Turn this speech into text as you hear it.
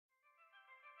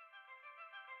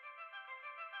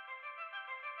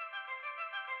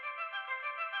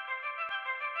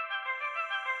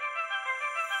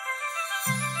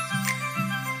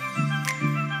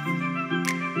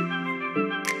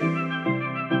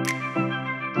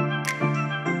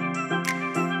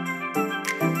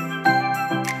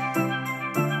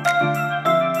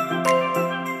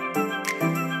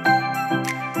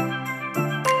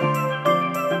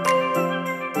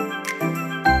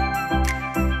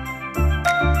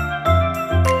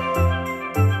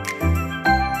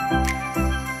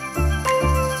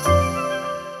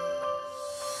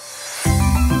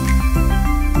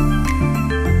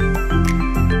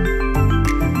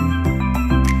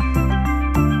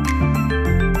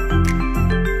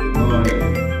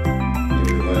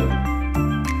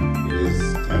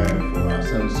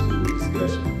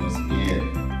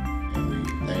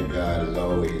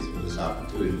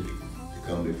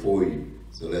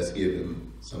So let's give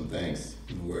him some thanks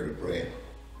in a word of prayer.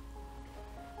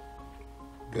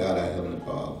 God, our Heavenly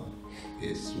Father,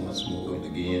 it's once more and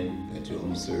again that your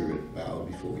own servant bow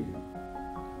before you.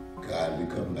 God, we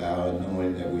come bowing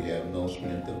knowing that we have no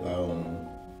strength of our own,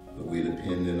 but we're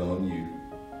dependent on you.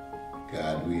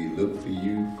 God, we look for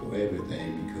you for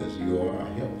everything because you are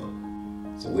our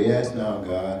helper. So we ask now,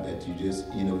 God, that you just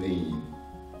intervene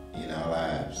in our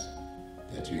lives,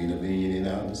 that you intervene in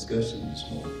our discussion this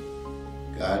morning.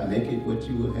 God, make it what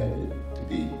you would have it to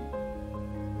be.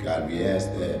 God, we ask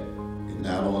that it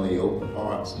not only open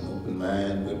hearts and open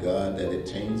minds, but God, that it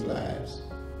change lives,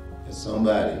 that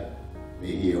somebody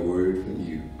may hear a word from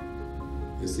you.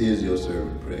 This is your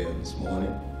servant prayer this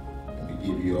morning, and we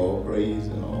give you all praise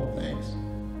and all thanks.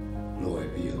 Glory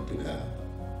be unto God.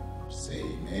 Say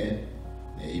amen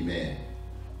and amen.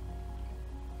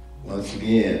 Once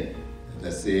again, as I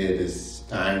said, it's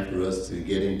time for us to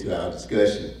get into our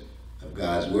discussion of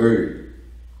God's Word.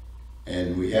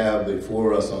 And we have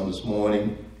before us on this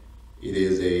morning, it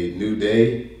is a new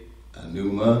day, a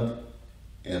new month,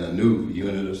 and a new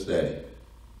unit of study.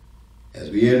 As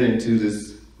we enter into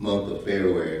this month of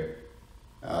February,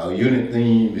 our unit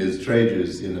theme is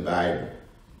treasures in the Bible.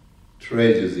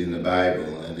 Treasures in the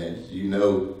Bible. And as you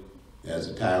know,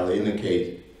 as the title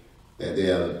indicates, that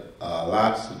there are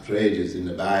lots of treasures in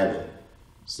the Bible,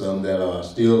 some that are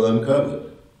still uncovered,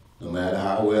 no matter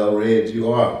how well read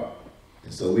you are.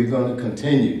 And so we're going to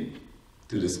continue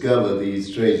to discover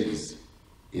these treasures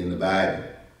in the Bible.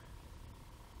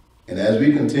 And as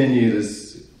we continue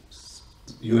this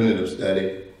unit of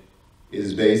study, it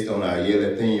is based on our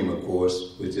yearly theme, of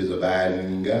course, which is abiding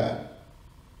in God.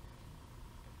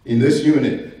 In this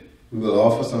unit, we will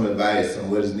offer some advice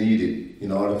on what is needed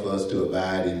in order for us to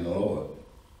abide in the Lord.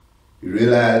 We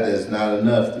realize that it's not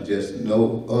enough to just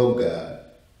know of God,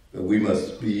 but we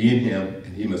must be in him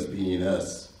and he must be in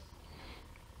us.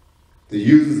 The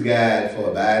user's guide for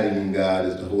abiding in God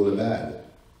is the Holy Bible.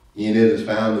 In it is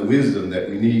found the wisdom that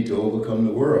we need to overcome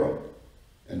the world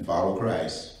and follow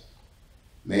Christ.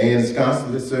 Man is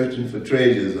constantly searching for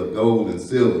treasures of gold and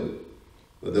silver,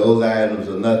 but those items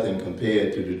are nothing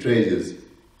compared to the treasures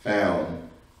found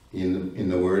in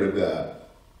the Word of God.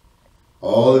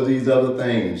 All of these other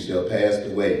things shall pass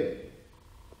away,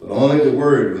 but only the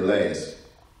Word will last.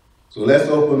 So let's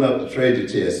open up the treasure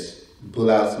chest and pull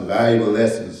out some valuable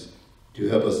lessons to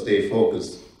help us stay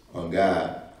focused on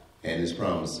God and his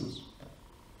promises.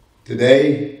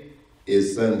 Today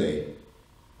is Sunday,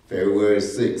 February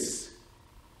 6,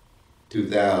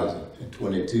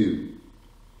 2022.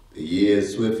 The year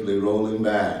is swiftly rolling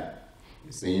by.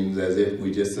 It seems as if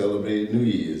we just celebrated New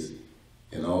Year's,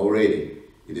 and already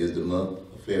it is the month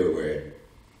of February.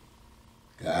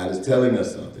 God is telling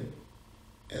us something.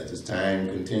 As this time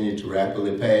continues to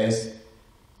rapidly pass,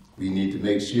 we need to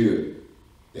make sure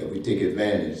that we take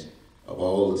advantage of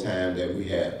all the time that we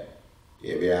have.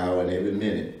 Every hour and every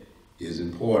minute is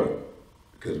important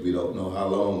because we don't know how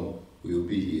long we'll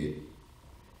be here.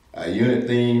 Our unit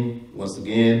theme, once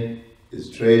again, is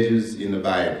treasures in the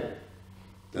Bible.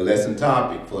 The lesson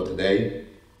topic for today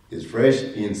is fresh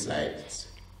insights.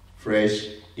 Fresh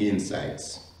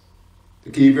insights. The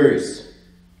key verse,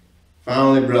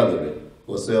 finally, brethren,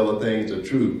 whatsoever things are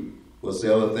true,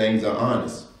 whatsoever things are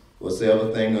honest,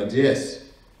 whatsoever things are just,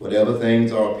 whatever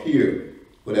things are pure,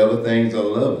 whatever things are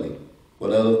lovely,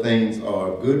 whatever things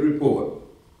are of good report,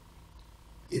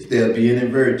 if there be any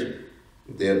virtue,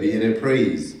 if there be any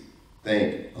praise,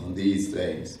 think on these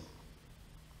things.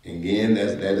 Again,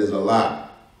 that is a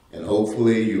lot. And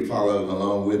hopefully you're following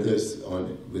along with us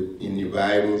in your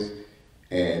Bibles.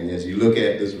 And as you look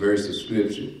at this verse of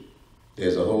Scripture,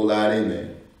 there's a whole lot in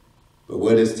there. But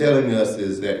what it's telling us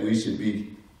is that we should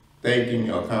be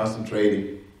thinking or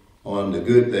concentrating on the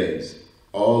good things.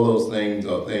 All those things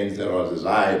are things that are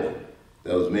desirable,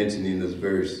 that was mentioned in this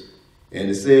verse. And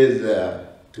it says,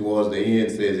 towards the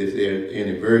end, says, if there's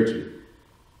any virtue.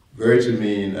 Virtue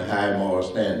means a high moral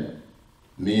standard.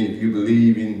 Meaning if you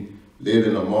believe in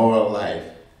living a moral life,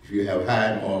 if you have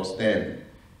high moral standard,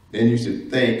 then you should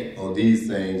think on these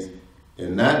things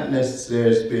and not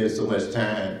necessarily spend so much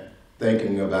time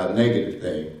thinking about negative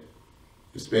things.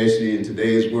 Especially in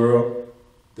today's world,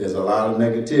 there's a lot of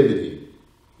negativity.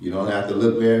 You don't have to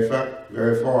look very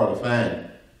far to find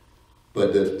it.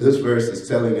 But this verse is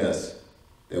telling us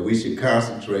that we should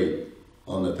concentrate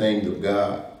on the things of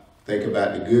God. Think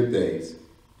about the good things,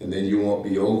 and then you won't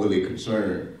be overly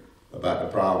concerned about the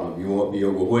problem. You won't be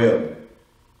overwhelmed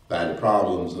by the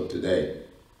problems of today.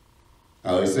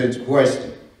 Our essential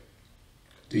question,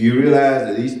 do you realize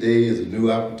that each day is a new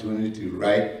opportunity to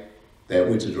right that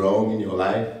which is wrong in your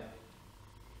life?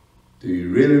 Do you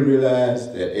really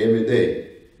realize that every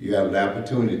day you have an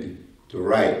opportunity to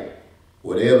right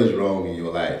whatever's wrong in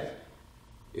your life?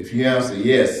 If you answer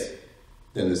yes,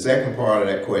 then the second part of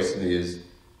that question is,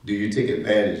 do you take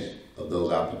advantage of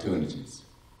those opportunities?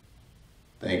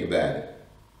 Think about it.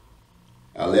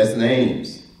 Our lesson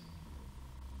aims.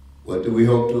 What do we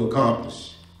hope to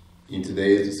accomplish in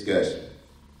today's discussion?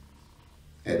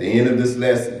 At the end of this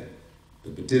lesson,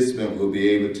 the participant will be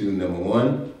able to, number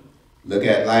one, look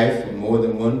at life from more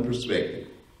than one perspective.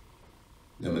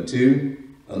 Number two,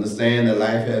 understand that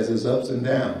life has its ups and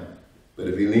downs, but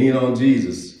if we lean on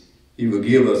Jesus, he will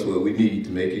give us what we need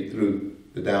to make it through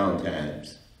the down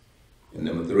times. And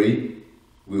number three,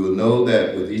 we will know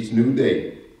that with each new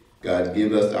day, God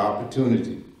gives us the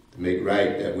opportunity to make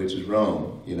right that which is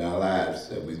wrong in our lives,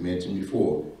 that we mentioned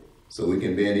before, so we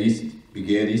can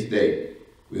begin each day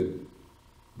with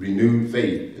renewed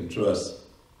faith and trust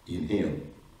in him.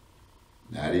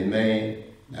 Not in man,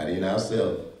 not in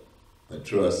ourselves, but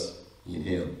trust in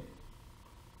him.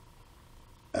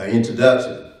 Our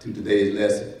introduction to today's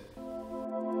lesson.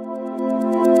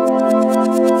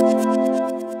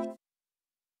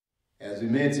 As we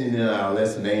mentioned in our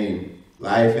lesson aim,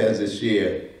 life has its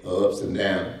share of ups and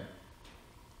downs.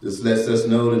 This lets us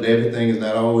know that everything is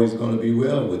not always going to be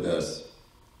well with us.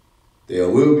 There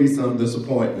will be some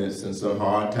disappointments and some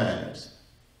hard times.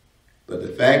 But the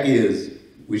fact is,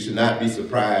 we should not be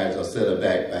surprised or set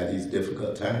aback by these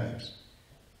difficult times.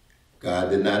 God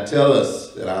did not tell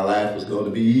us that our life was going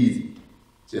to be easy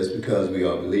just because we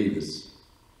are believers.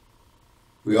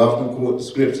 We often quote the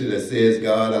scripture that says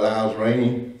God allows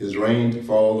his rain to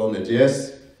fall on the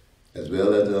just as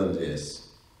well as the unjust.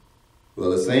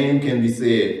 Well, the same can be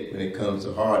said when it comes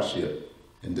to hardship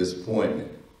and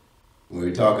disappointment. When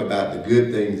we talk about the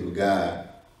good things of God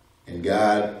and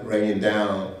God raining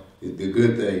down the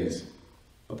good things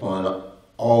upon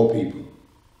all people,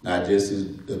 not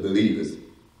just the believers.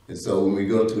 And so when we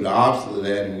go to the opposite of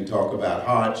that and we talk about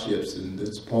hardships and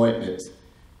disappointments,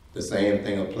 the same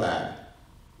thing applies.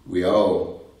 We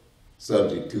all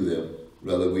subject to them,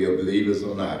 whether we are believers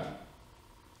or not.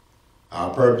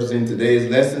 Our purpose in today's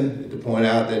lesson is to point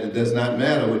out that it does not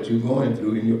matter what you're going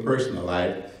through in your personal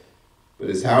life, but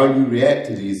it's how you react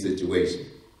to these situations.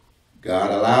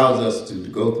 God allows us to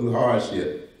go through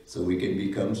hardship so we can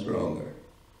become stronger.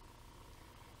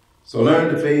 So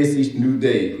learn to face each new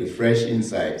day with fresh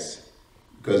insights,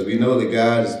 because we know that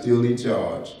God is still in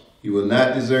charge. He will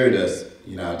not desert us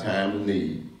in our time of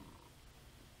need.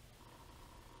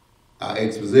 Our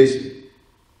exposition.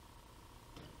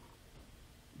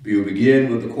 We will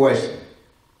begin with the question,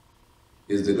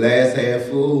 is the glass half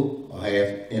full or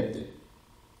half empty?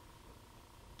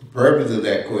 The purpose of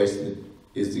that question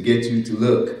is to get you to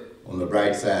look on the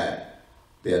bright side.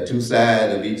 There are two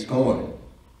sides of each coin.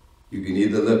 You can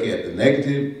either look at the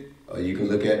negative or you can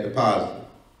look at the positive.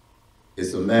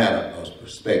 It's a matter of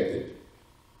perspective.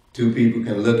 Two people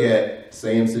can look at the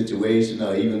same situation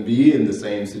or even be in the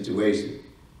same situation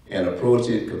and approach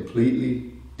it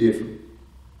completely different,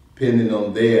 depending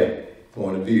on their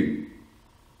point of view.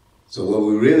 So what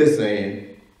we're really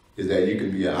saying is that you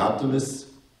can be an optimist.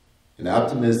 An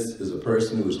optimist is a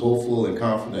person who is hopeful and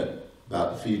confident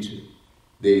about the future.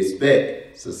 They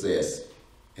expect success.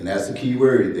 And that's the key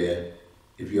word there.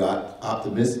 If you're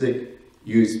optimistic,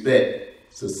 you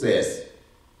expect success.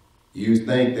 You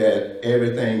think that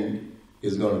everything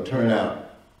is going to turn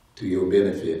out to your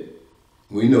benefit.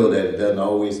 We know that it doesn't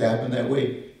always happen that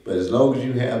way, but as long as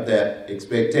you have that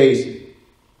expectation,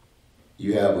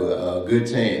 you have a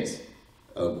good chance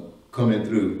of coming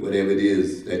through whatever it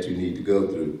is that you need to go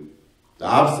through. The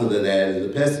opposite of that is a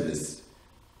pessimist.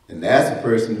 And that's a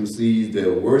person who sees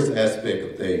the worst aspect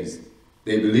of things.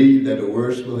 They believe that the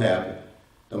worst will happen.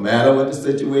 No matter what the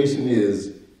situation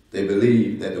is, they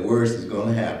believe that the worst is going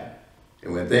to happen.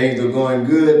 And when things are going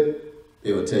good,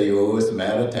 they will tell you, oh, it's a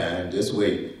matter of time, just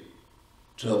wait.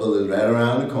 Trouble is right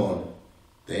around the corner.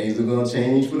 Things are going to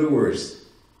change for the worse.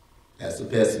 That's a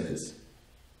pessimist.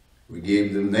 We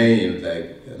give them names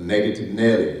like Negative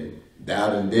Nelly,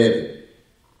 Doubt and Debbie.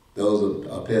 Those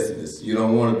are pessimists. You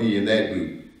don't want to be in that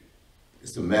group.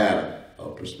 It's a matter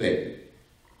of perspective.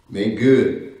 Make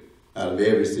good out of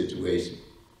every situation.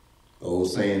 The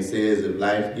old saying says, if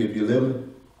life gives you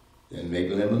lemon, then make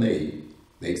lemonade.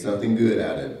 Make something good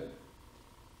out of it.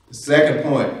 The second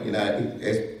point in our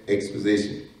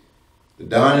exposition, the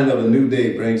dawning of a new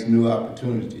day brings new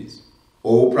opportunities.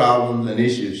 Old problems and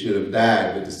issues should have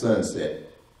died with the sunset.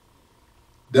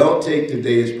 Don't take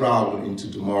today's problem into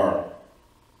tomorrow.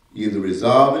 Either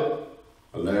resolve it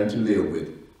or learn to live with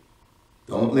it.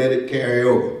 Don't let it carry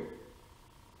over.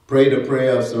 Pray the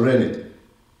prayer of serenity.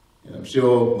 And I'm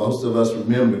sure most of us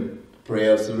remember the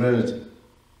prayer of serenity.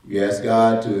 You ask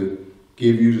God to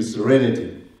give you the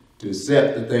serenity to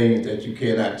accept the things that you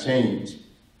cannot change,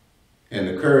 and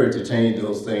the courage to change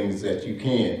those things that you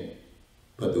can,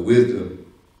 but the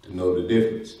wisdom to know the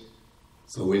difference.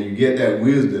 So when you get that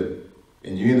wisdom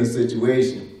and you're in a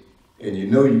situation and you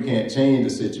know you can't change the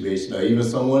situation, or even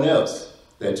someone else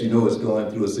that you know is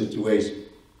going through a situation,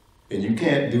 and you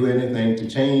can't do anything to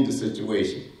change the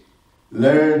situation,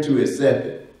 learn to accept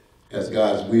it as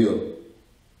God's will.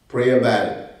 Pray about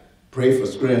it. Pray for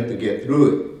strength to get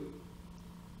through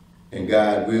it, and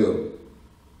God will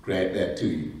grant that to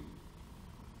you.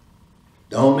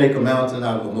 Don't make a mountain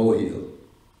out of a molehill.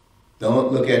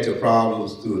 Don't look at your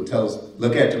problems through a telescope.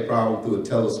 Look at your problem through a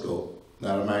telescope,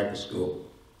 not a microscope.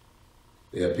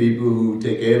 There are people who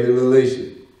take every little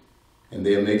issue and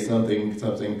they'll make something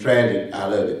tragic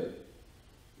out of it.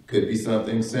 It could be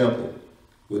something simple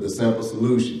with a simple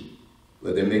solution,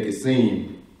 but they make it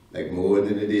seem like more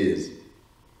than it is.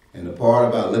 And the part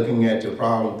about looking at your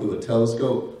problem through a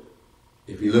telescope,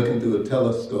 if you're looking through a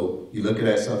telescope, you're looking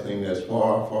at something that's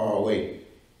far, far away.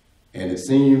 And it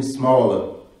seems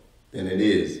smaller than it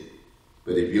is.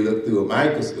 But if you look through a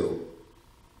microscope,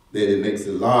 then it makes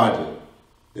it larger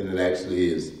than it actually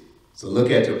is. So look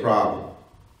at your problem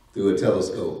through a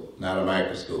telescope, not a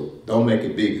microscope. Don't make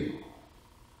it bigger.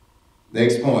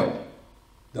 Next point,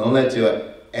 don't let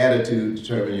your attitude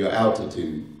determine your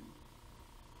altitude.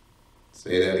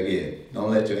 Say that again.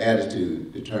 Don't let your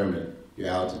attitude determine your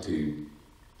altitude.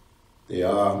 There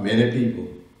are many people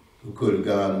who could have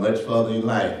gone much further in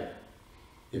life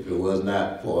if it was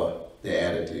not for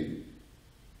their attitude.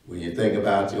 When you think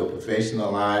about your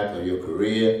professional life or your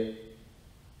career,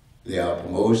 there are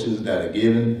promotions that are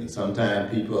given, and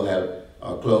sometimes people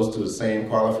are close to the same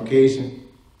qualification.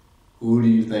 Who do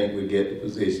you think would get the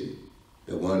position?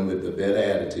 The one with the better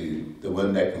attitude, the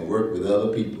one that can work with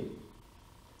other people.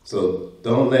 So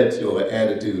don't let your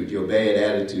attitude, your bad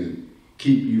attitude,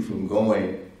 keep you from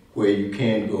going where you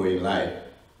can go in life.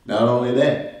 Not only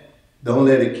that, don't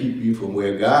let it keep you from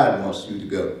where God wants you to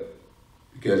go,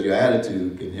 because your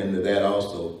attitude can hinder that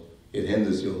also. It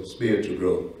hinders your spiritual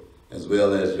growth as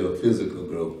well as your physical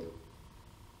growth.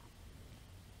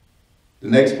 The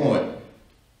next point,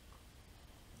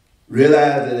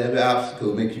 realize that every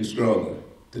obstacle makes you stronger.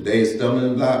 Today's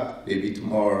stumbling block may be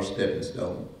tomorrow's stepping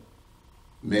stone.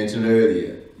 Mentioned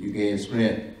earlier, you gain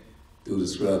strength through the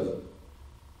struggle.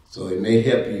 So it may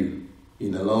help you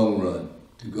in the long run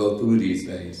to go through these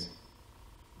things.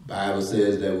 The Bible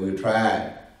says that we're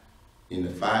tried in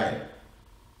the fire.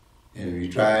 And if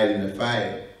you try it in the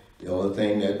fire, the only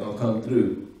thing that's going to come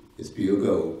through is pure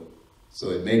gold. So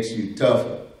it makes you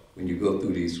tougher when you go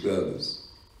through these struggles.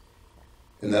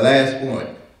 And the last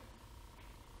point,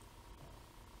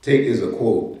 take is a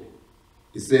quote.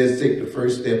 It says, take the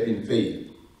first step in faith.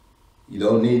 You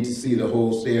don't need to see the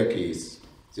whole staircase.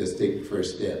 Just take the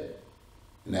first step.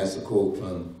 And that's a quote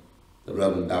from the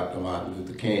Reverend Dr. Martin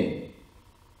Luther King.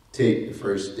 Take the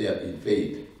first step in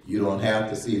faith. You don't have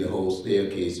to see the whole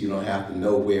staircase. You don't have to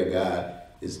know where God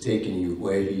is taking you,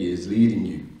 where he is leading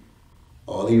you.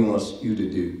 All he wants you to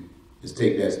do is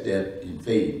take that step in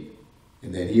faith.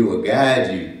 And then he will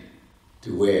guide you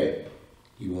to where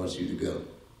he wants you to go.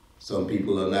 Some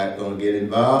people are not going to get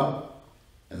involved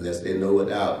unless they know what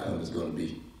the outcome is going to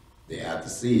be. They have to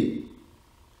see it.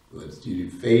 But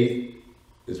faith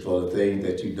is for the things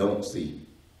that you don't see.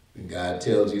 When God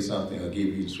tells you something or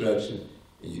gives you instruction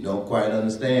and you don't quite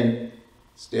understand it,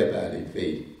 step out in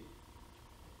faith.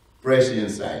 Fresh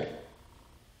insight.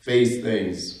 Face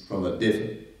things from a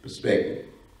different perspective.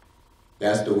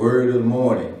 That's the word of the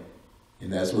morning,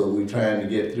 and that's what we're trying to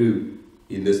get through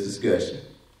in this discussion.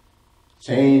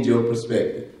 Change your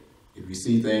perspective. If you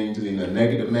see things in a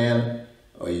negative manner,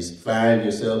 or you find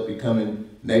yourself becoming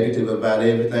negative about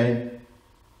everything,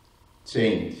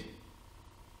 change.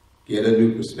 Get a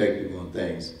new perspective on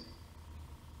things.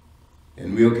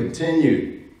 And we'll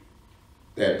continue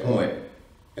that point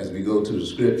as we go to the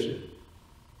scripture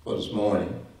for this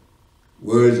morning.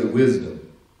 Words of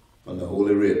wisdom from the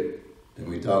Holy Writ. And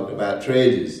we talked about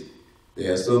treasures.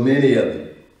 There are so many of them.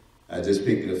 I just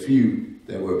picked a few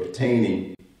that were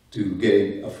pertaining to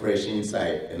getting a fresh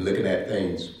insight and looking at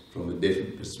things from a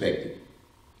different perspective.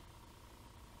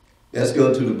 Let's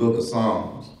go to the book of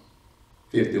Psalms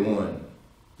 51,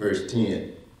 verse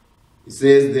 10. It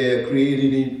says there, create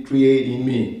in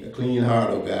me a clean heart,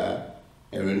 O God,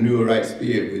 and renew a right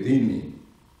spirit within me.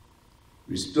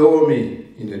 Restore me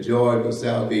in the joy of your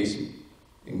salvation,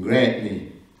 and grant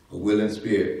me a willing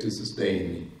spirit to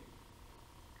sustain me.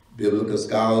 Biblical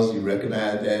scholars, you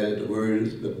recognize that as the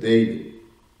words of David.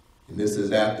 And this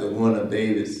is after one of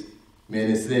David's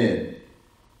many sins.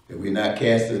 That we're not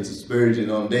casting aspersion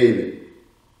on David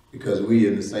because we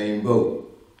in the same boat.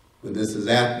 But this is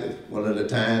after one of the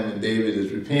time when David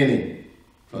is repenting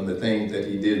from the things that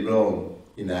he did wrong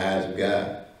in the eyes of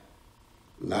God.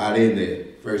 A lot in there.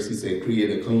 First he said,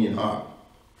 create a clean heart,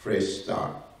 fresh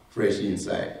start, fresh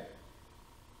insight.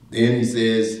 Then he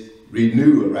says,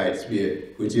 renew a right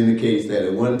spirit, which indicates that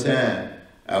at one time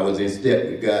I was in step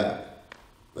with God.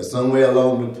 But somewhere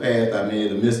along the path I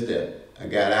made a misstep. I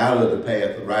got out of the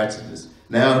path of righteousness.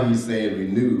 Now he's saying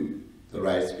renew the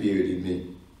right spirit in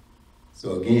me.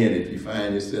 So again, if you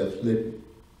find yourself slipping,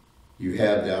 you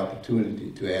have the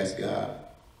opportunity to ask God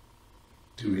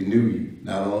to renew you.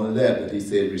 Not only that, but he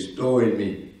said, restore in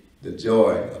me the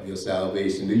joy of your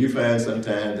salvation. Do you find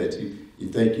sometimes that you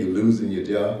think you're losing your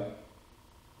job?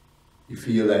 You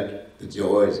feel like the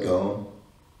joy is gone?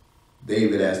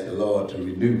 David asked the Lord to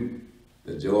renew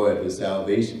the joy of his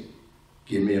salvation.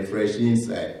 Give me a fresh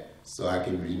insight so I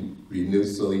can renew,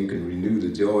 so you can renew the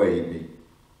joy in me.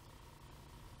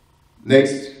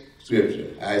 Next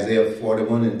scripture, Isaiah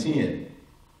 41:10.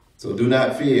 So do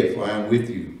not fear, for I am with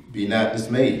you. Be not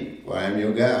dismayed, for I am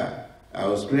your God. I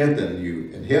will strengthen you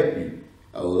and help you.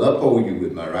 I will uphold you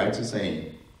with my righteous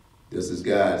hand. This is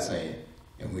God saying.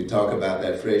 And we talk about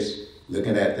that fresh,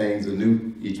 looking at things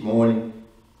anew each morning.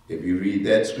 If you read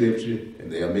that scripture,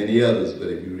 and there are many others, but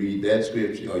if you read that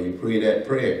scripture or you pray that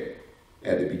prayer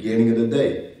at the beginning of the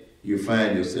day, you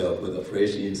find yourself with a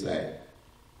fresh insight.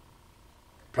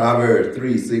 Proverbs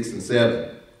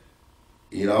 3:6-7.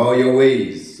 In all your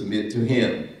ways, submit to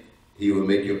him. He will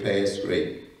make your path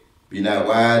straight. Be not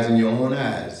wise in your own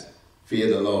eyes. Fear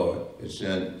the Lord and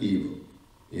shun evil.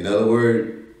 In other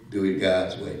words, do it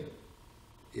God's way.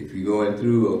 If you're going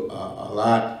through a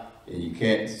lot and you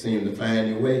can't seem to find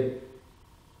your way,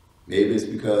 maybe it's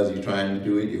because you're trying to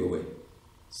do it your way.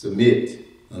 Submit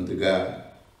unto God.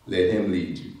 Let him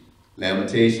lead you.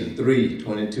 Lamentation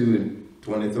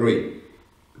 3:22-23.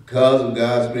 Because of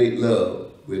God's great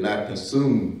love, we're not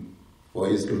consumed, for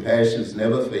his compassions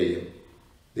never fail.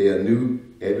 They are new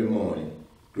every morning.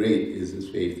 Great is his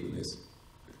faithfulness.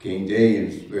 King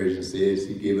James Version says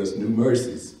he gives us new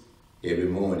mercies every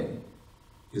morning.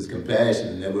 His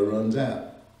compassion never runs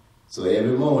out. So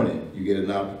every morning you get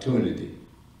an opportunity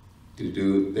to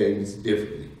do things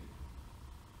differently.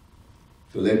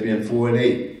 Philippians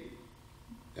 4:8,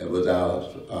 that was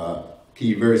our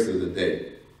key verse of the day.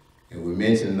 And we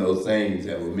mentioned those things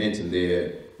that were mentioned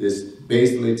there. This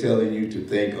basically telling you to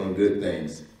think on good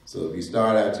things. So if you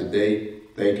start out your day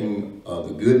thinking of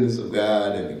the goodness of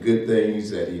God and the good things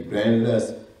that he granted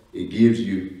us, it gives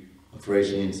you a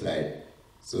fresh insight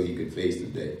so you can face the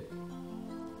day.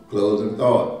 Closing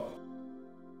thought.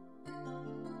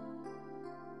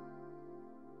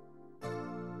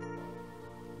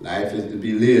 Life is to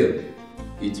be lived.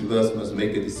 Each of us must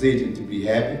make a decision to be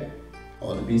happy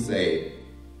or to be sad.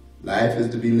 Life is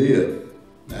to be lived,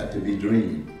 not to be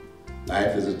dreamed.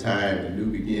 Life is a time of new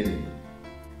beginning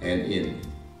and ending.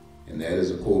 And that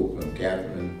is a quote from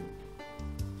Catherine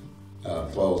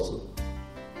Falsa.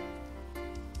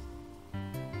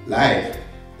 Life,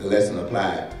 the lesson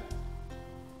applied.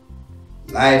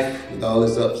 Life, with all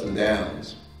its ups and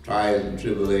downs, trials and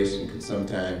tribulation, can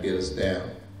sometimes get us down.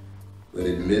 But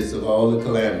in the midst of all the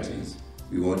calamities,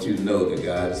 we want you to know that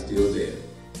God is still there.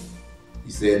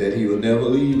 He said that he will never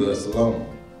leave us alone.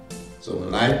 So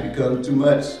when life becomes too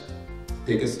much,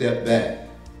 take a step back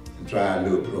and try a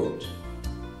new approach.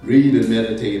 Read and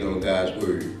meditate on God's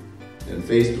word, and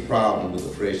face the problem with a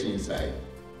fresh insight.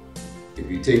 If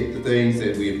you take the things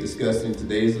that we have discussed in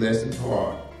today's lesson to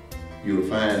heart, you will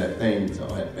find that things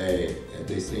aren't as bad as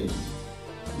they seem.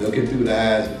 Looking through the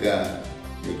eyes of God,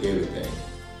 make everything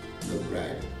look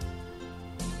brighter.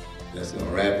 That's going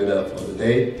to wrap it up for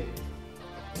today.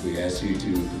 We ask you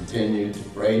to continue to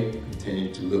pray,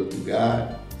 continue to look to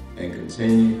God, and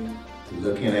continue to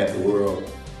looking at the world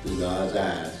through God's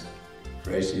eyes.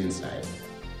 Fresh insight.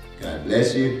 God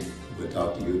bless you. We'll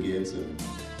talk to you again soon.